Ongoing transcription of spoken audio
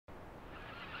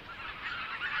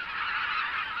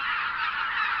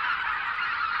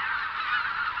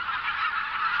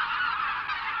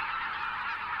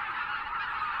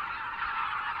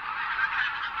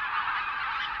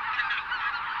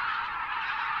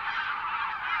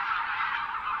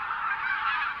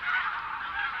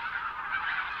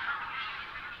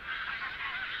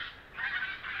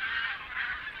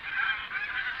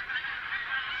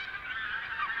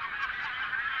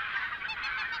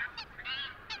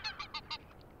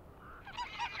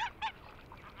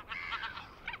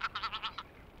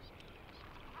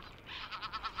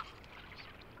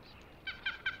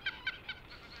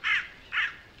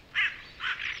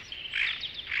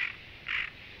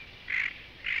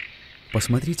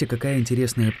Посмотрите, какая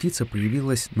интересная птица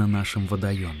появилась на нашем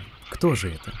водоеме. Кто же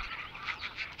это?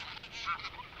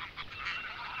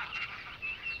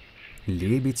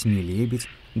 Лебедь, не лебедь,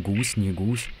 гусь, не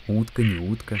гусь, утка, не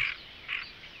утка.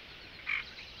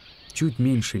 Чуть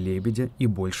меньше лебедя и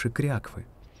больше кряквы.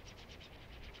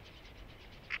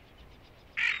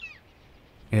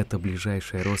 Это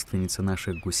ближайшая родственница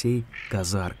наших гусей –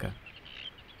 казарка.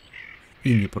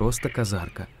 И не просто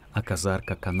казарка, а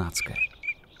казарка канадская.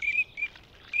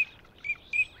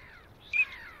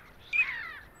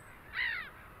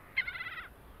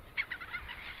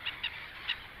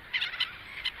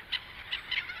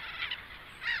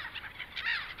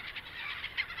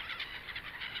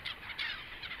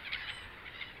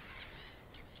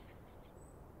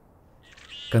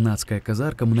 Канадская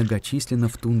казарка многочисленна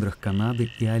в тундрах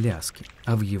Канады и Аляски,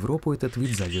 а в Европу этот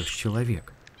вид завез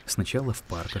человек. Сначала в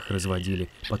парках разводили,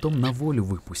 потом на волю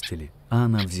выпустили, а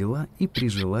она взяла и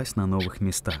прижилась на новых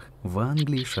местах – в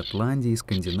Англии, Шотландии,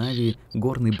 Скандинавии,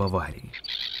 Горной Баварии.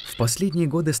 В последние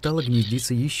годы стала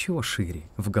гнездиться еще шире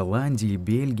 – в Голландии,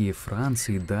 Бельгии,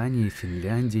 Франции, Дании,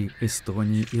 Финляндии,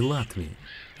 Эстонии и Латвии.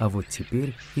 А вот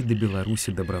теперь и до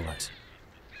Беларуси добралась.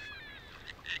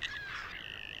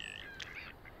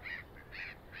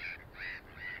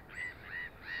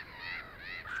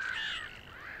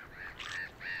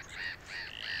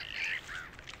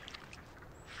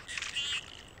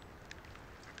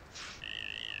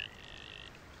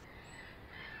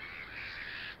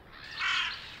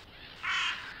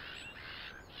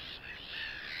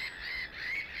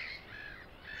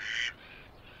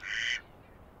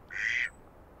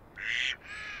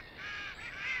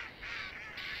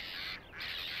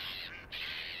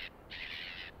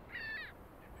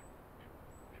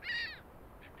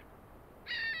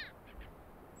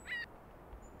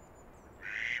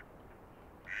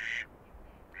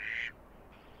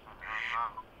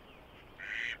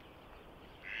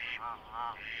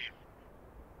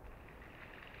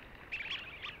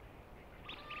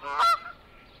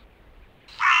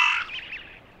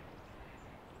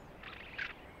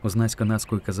 Узнать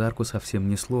канадскую казарку совсем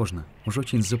несложно, уж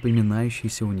очень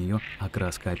запоминающаяся у нее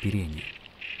окраска оперения.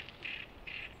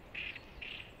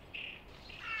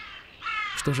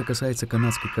 Что же касается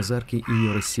канадской казарки и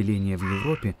ее расселения в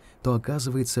Европе, то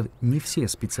оказывается, не все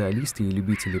специалисты и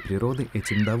любители природы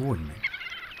этим довольны.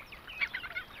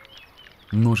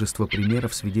 Множество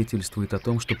примеров свидетельствует о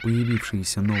том, что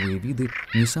появившиеся новые виды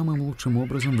не самым лучшим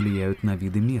образом влияют на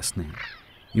виды местные.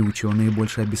 И ученые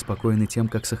больше обеспокоены тем,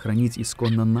 как сохранить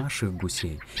исконно наших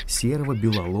гусей – серого,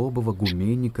 белолобого,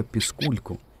 гуменника,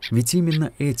 пескульку. Ведь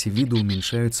именно эти виды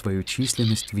уменьшают свою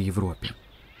численность в Европе.